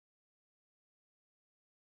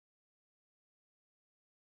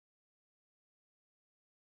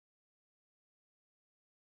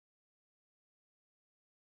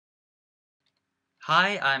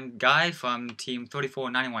Hi, I'm Guy from Team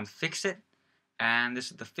 3491 Fix-It, and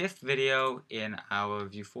this is the 5th video in our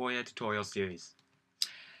Vuforia tutorial series.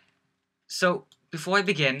 So, before I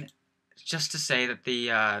begin, just to say that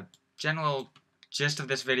the general gist of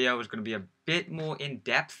this video is going to be a bit more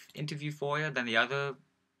in-depth into Vuforia than the other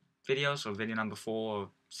videos, so video number 4 or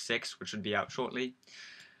 6, which should be out shortly.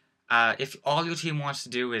 If all your team wants to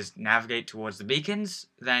do is navigate towards the beacons,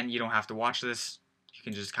 then you don't have to watch this. You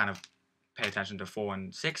can just kind of pay attention to 4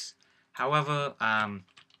 and 6. However,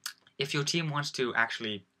 if your team wants to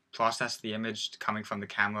actually process the image coming from the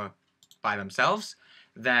camera by themselves,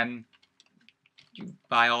 then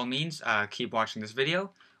by all means keep watching this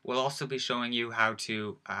video. We'll also be showing you how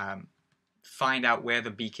to find out where the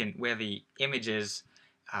beacon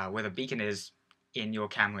is in your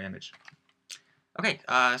camera image. Okay,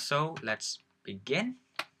 so let's begin.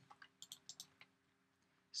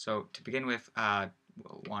 So to begin with,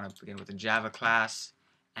 we'll want to begin with a Java class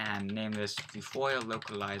and name this Vuforia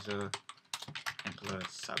localizer handler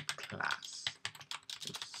subclass.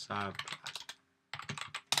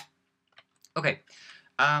 Okay,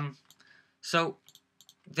 so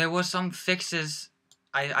there were some fixes.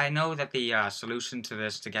 I know that the solution to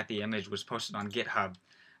this to get the image was posted on GitHub,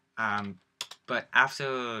 but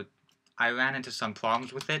after I ran into some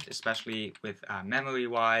problems with it, especially with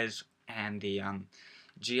memory-wise and the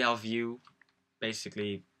GL view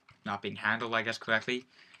basically not being handled, I guess, correctly.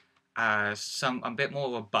 A bit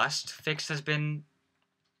more robust fix has been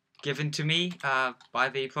given to me by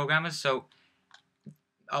the programmers, so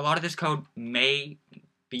a lot of this code may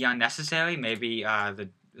be unnecessary. Maybe the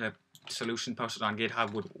solution posted on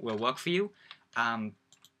GitHub will work for you,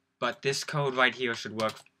 but this code right here should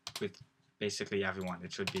work with basically everyone.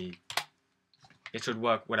 It should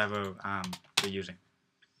work whatever you're using.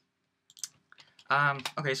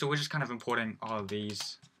 Okay, so we're just kind of importing all of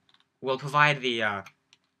these. We'll provide the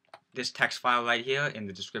this text file right here in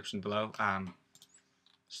the description below,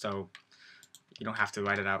 so you don't have to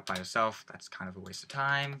write it out by yourself. That's kind of a waste of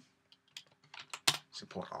time.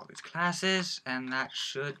 Support all these classes, and that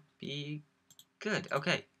should be good.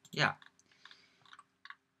 Okay, yeah.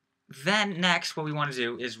 Then next, what we want to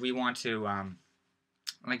do is we want to,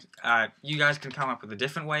 you guys can come up with a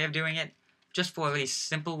different way of doing it. Just for a really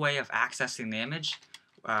simple way of accessing the image,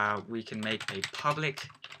 we can make a public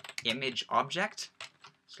image object.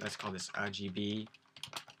 So let's call this RGB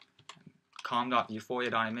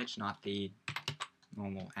com.vuforia.image, not the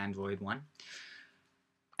normal Android one.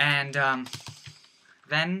 And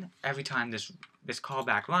then every time this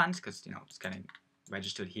callback runs, because it's getting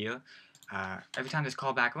registered here, every time this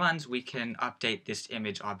callback runs, we can update this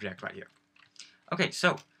image object right here. Okay,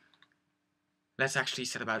 so let's actually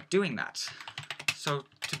set about doing that. So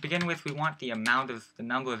to begin with, we want the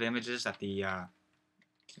number of images that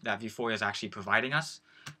that Vuforia is actually providing us.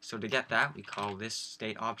 So to get that, we call this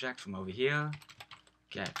state object from over here,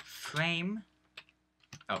 get frame.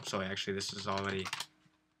 Oh, sorry, actually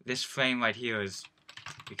this frame right here is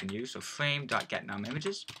we can use. So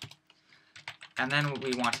frame.getNumImages. And then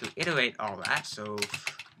we want to iterate all that. So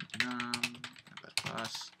num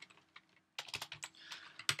plus.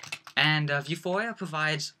 And Vuforia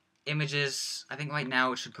provides images. I think right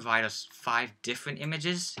now it should provide us 5 different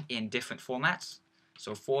images in different formats.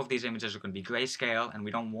 So 4 of these images are going to be grayscale, and we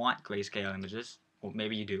don't want grayscale images. Well,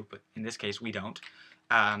 maybe you do, but in this case we don't.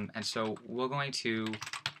 And so we're going to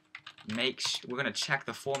check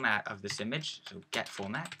the format of this image, so get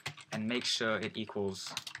format, and make sure it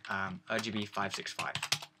equals RGB 565,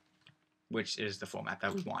 which is the format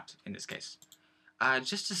that we want in this case.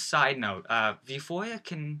 Just a side note, Vuforia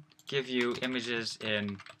can give you images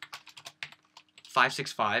in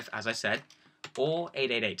 565, as I said, or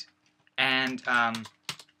 888. And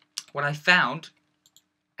what I found,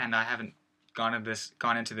 and I haven't gone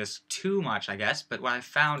into this too much, I guess, but what I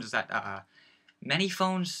found is that many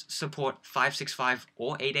phones support 565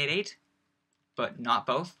 or 888, but not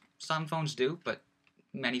both. Some phones do, but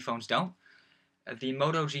many phones don't. The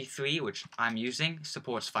Moto G3, which I'm using,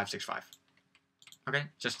 supports 565. Okay,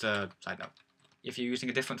 just a side note. If you're using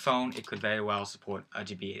a different phone, it could very well support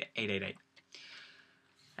RGB 888.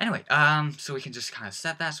 Anyway, so we can just kind of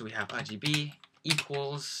set that. So we have RGB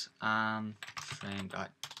equals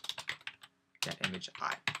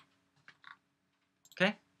frame.getImageI.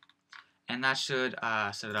 Okay, and that should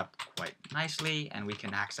set it up quite nicely, and we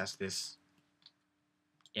can access this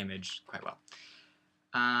image quite well.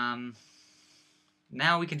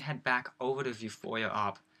 Now we can head back over to Vuforia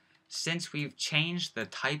op. Since we've changed the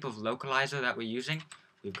type of localizer that we're using,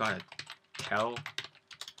 we've got to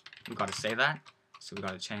say that. So we've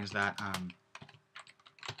got to change that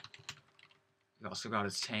we also got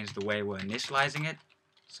to change the way we're initializing it.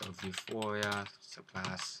 So Vuforia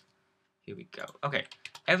subclass. Here we go. Okay,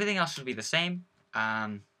 everything else should be the same. Yeah,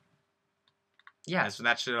 so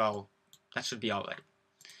that should be all right.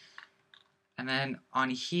 And then on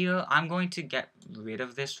here, I'm going to get rid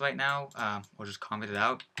of this right now, or just comment it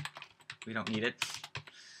out. We don't need it.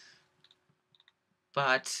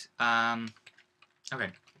 But okay,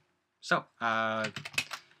 so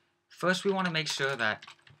first we want to make sure that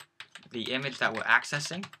the image that we're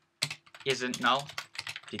accessing isn't null,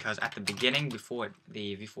 because at the beginning, before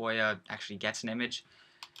the Vuforia actually gets an image,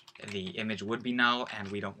 the image would be null, and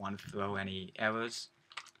we don't want to throw any errors.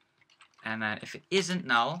 And then if it isn't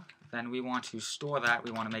null, then we want to store that.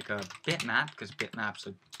 We want to make a bitmap, because bitmaps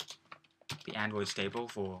are the Android stable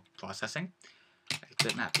for processing.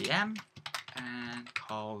 Bitmap VM, and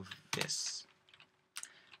call this.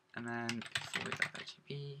 And then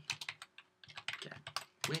Vuforia.rgb get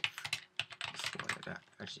width,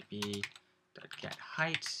 Vuforia.rgb.get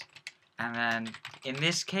height. And then in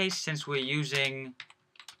this case, since we're using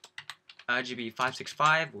RGB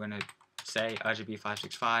 565, we're going to say RGB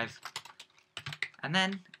 565. And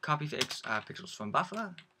then copy pixels from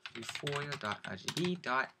buffer,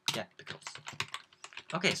 Vuforia.rgb.getPixels.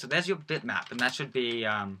 Okay, so there's your bitmap, and that should be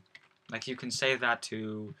like you can save that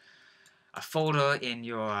to a folder in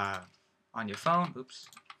your on your phone. Oops,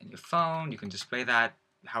 in your phone. You can display that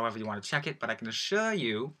however you want to check it. But I can assure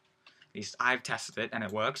you, at least I've tested it and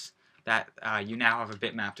it works, that you now have a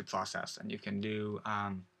bitmap to process, and you can do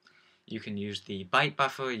you can use the byte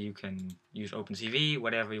buffer, you can use OpenCV,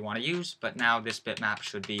 whatever you want to use. But now this bitmap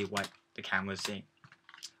should be what the camera is seeing.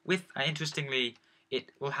 With interestingly,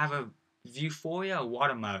 it will have a Vuforia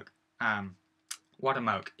watermark.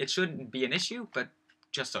 It shouldn't be an issue, but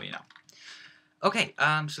just so you know. Okay,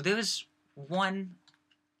 so there is one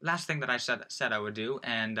last thing that I said I would do,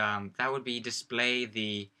 and that would be display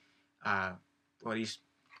the, or at least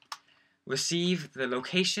receive the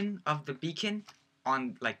location of the beacon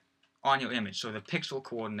on your image, so the pixel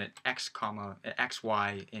coordinate x,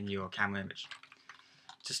 y in your camera image.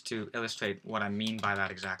 Just to illustrate what I mean by that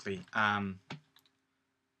exactly,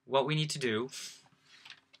 what we need to do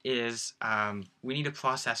is we need to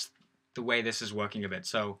process the way this is working a bit.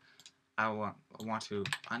 So I want to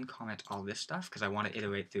uncomment all this stuff because I want to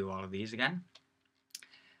iterate through all of these again.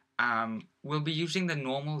 We'll be using the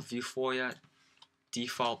normal Vuforia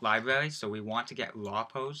default library, so we want to get raw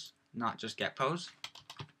pose, not just get pose.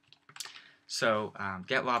 So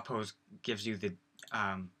get raw pose gives you the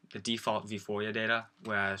default Vuforia data,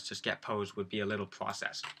 whereas just get pose would be a little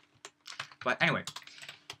processed. But anyway,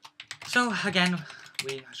 so again,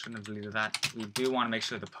 I shouldn't have deleted that. We do want to make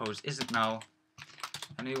sure the pose isn't null,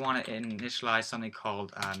 and we want to initialize something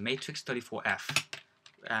called matrix 34F,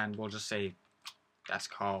 and we'll just say that's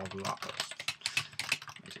called raw pose.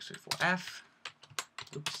 Matrix 34F.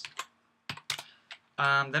 Oops.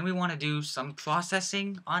 Then we want to do some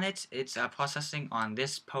processing on it. It's processing on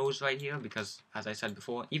this pose right here because, as I said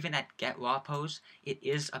before, even at get raw pose, it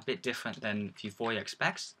is a bit different than Vuforia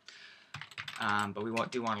expects. But we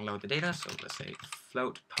do want to load the data, so let's say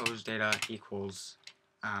float pose data equals,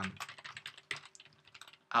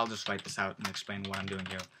 I'll just write this out and explain what I'm doing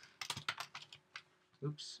here.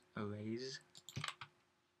 Oops, arrays.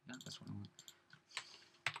 No, that's what I want.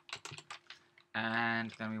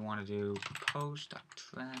 And then we want to do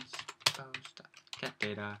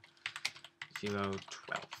pose.transpose.getData 0, 12.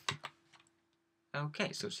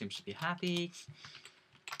 Okay, so it seems to be happy.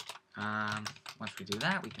 Once we do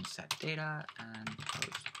that, we can set data and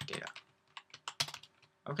pose data.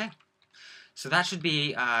 Okay, so that should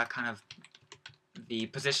be kind of the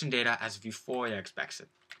position data as Vuforia expects it.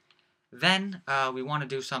 Then we want to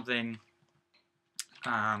do something,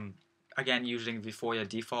 again using Vuforia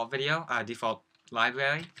default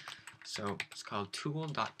library. So it's called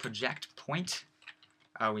tool.projectPoint.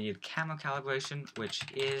 We need camera calibration, which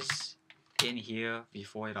is in here.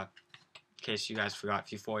 Vuforia. In case you guys forgot,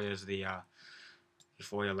 Vuforia is the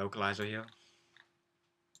Vuforia localizer here.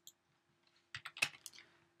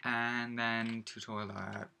 And then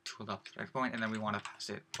tool.projectPoint, and then we want to pass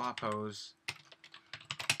it raw pose.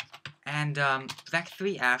 And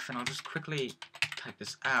vec3f, and I'll just quickly type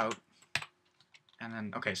this out. And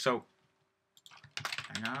then, okay, so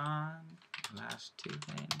hang on, last two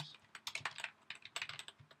things.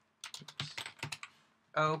 Oops.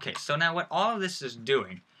 Okay, so now what all of this is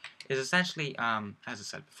doing is essentially, as I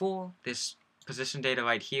said before, this position data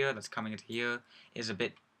right here that's coming into here is a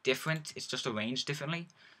bit different. It's just arranged differently.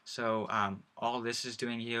 So all this is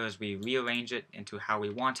doing here is we rearrange it into how we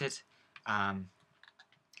want it. And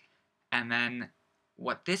then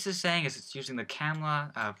what this is saying is it's using the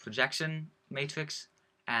camera projection matrix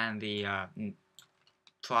and the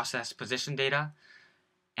process position data,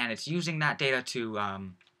 and it's using that data to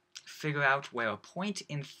figure out where a point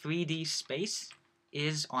in 3D space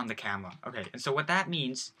is on the camera. Okay, and so what that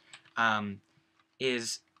means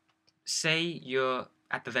is, say you're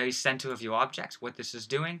at the very center of your object. What this is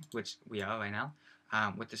doing, which we are right now,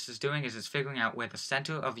 what this is doing is it's figuring out where the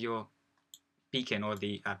center of your beacon or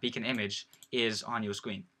the beacon image is on your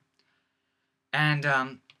screen. And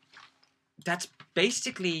that's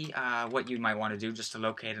basically what you might want to do, just to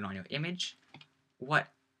locate it on your image. What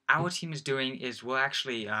our team is doing is we're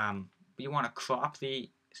actually, we want to crop the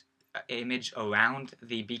image around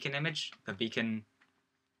the beacon image, the beacon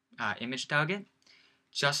image target,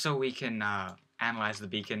 just so we can analyze the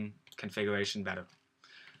beacon configuration better.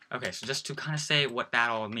 Okay, so just to kind of say what that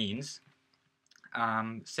all means,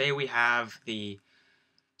 say we're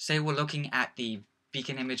looking at the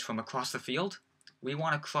beacon image from across the field. We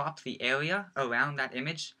want to crop the area around that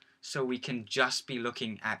image so we can just be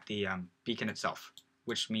looking at the beacon itself,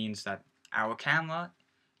 which means that our camera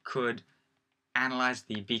could analyze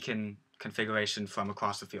the beacon configuration from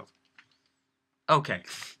across the field. Okay,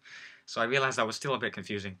 so I realized that was still a bit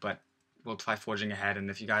confusing, but we'll try forging ahead, and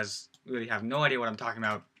if you guys really have no idea what I'm talking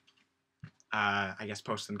about, I guess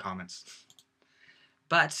post in the comments.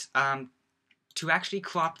 But to actually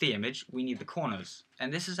crop the image, we need the corners,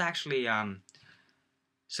 and this is actually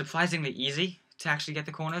surprisingly easy to actually get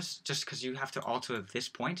the corners, just because you have to alter this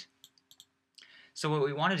point. So what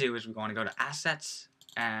we want to do is we want to go to Assets,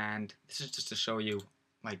 and this is just to show you,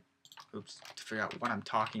 like, to figure out what I'm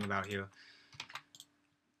talking about here.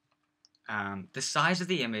 The size of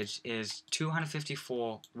the image is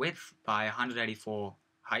 254 width by 184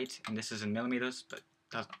 height, and this is in millimeters, but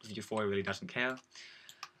Vuforia really doesn't care.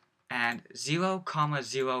 And 0,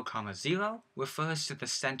 0, 0 refers to the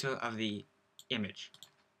center of the image.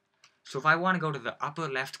 So if I want to go to the upper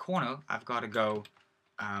left corner, I've got to go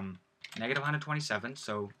negative 127,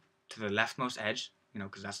 so to the leftmost edge,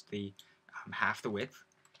 because that's the half the width.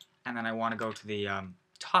 And then I want to go to the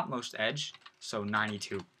topmost edge, so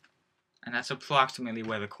 92. And that's approximately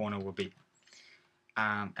where the corner will be.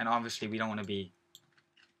 And obviously we don't want to be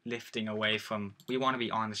lifting away from, we want to be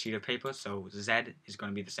on the sheet of paper, so Z is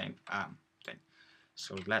going to be the same thing.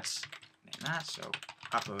 So let's name that, so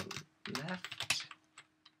upper left,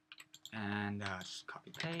 and just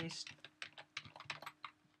copy paste.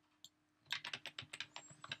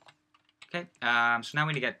 Okay, so now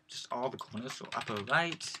we need to get just all the corners, so upper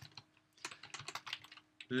right,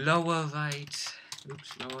 lower right,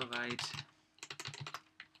 lower right,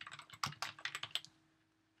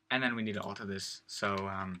 and then we need to alter this. So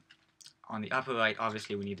on the upper right,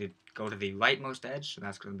 obviously we need to go to the rightmost edge, so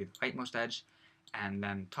that's going to be the rightmost edge, and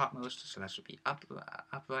then topmost, so that should be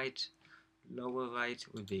upright. Lower right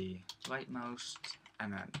would be rightmost,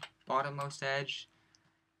 and then bottommost edge,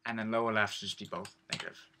 and then lower left should just be both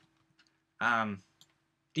negative.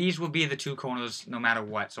 These will be the two corners no matter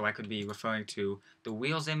what, so I could be referring to the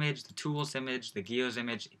wheels image, the tools image, the gears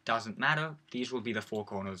image, it doesn't matter. These will be the four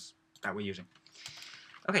corners that we're using.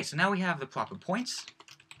 Okay, so now we have the proper points.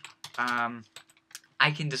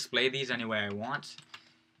 I can display these any way I want.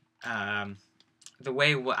 The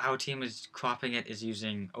way our team is cropping it is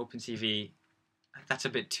using OpenCV. That's a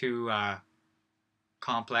bit too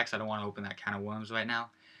complex. I don't want to open that can of worms right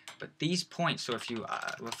now. But these points, so if you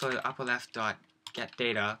refer to upper left dot get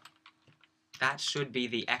data, that should be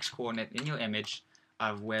the x coordinate in your image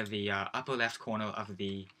of where the upper left corner of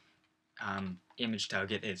the image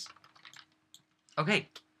target is. Okay,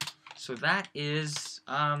 so that is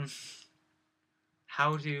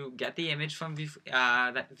how to get the image from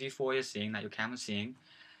that Vuforia is seeing, that your camera is seeing,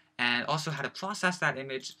 and also how to process that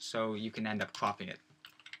image so you can end up cropping it.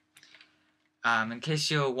 In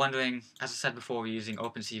case you're wondering, as I said before, we're using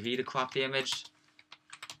OpenCV to crop the image.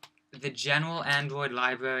 The general Android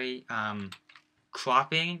library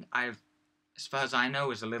cropping, as far as I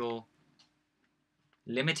know, is a little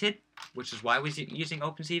limited, which is why we're using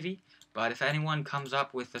OpenCV. But if anyone comes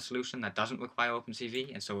up with a solution that doesn't require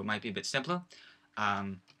OpenCV, and so it might be a bit simpler,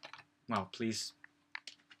 well, please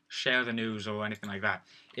share the news or anything like that.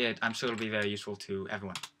 I'm sure it'll be very useful to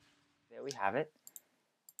everyone. There we have it.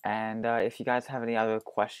 And if you guys have any other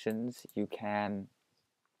questions, you can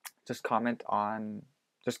just comment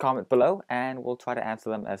below, and we'll try to answer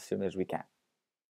them as soon as we can.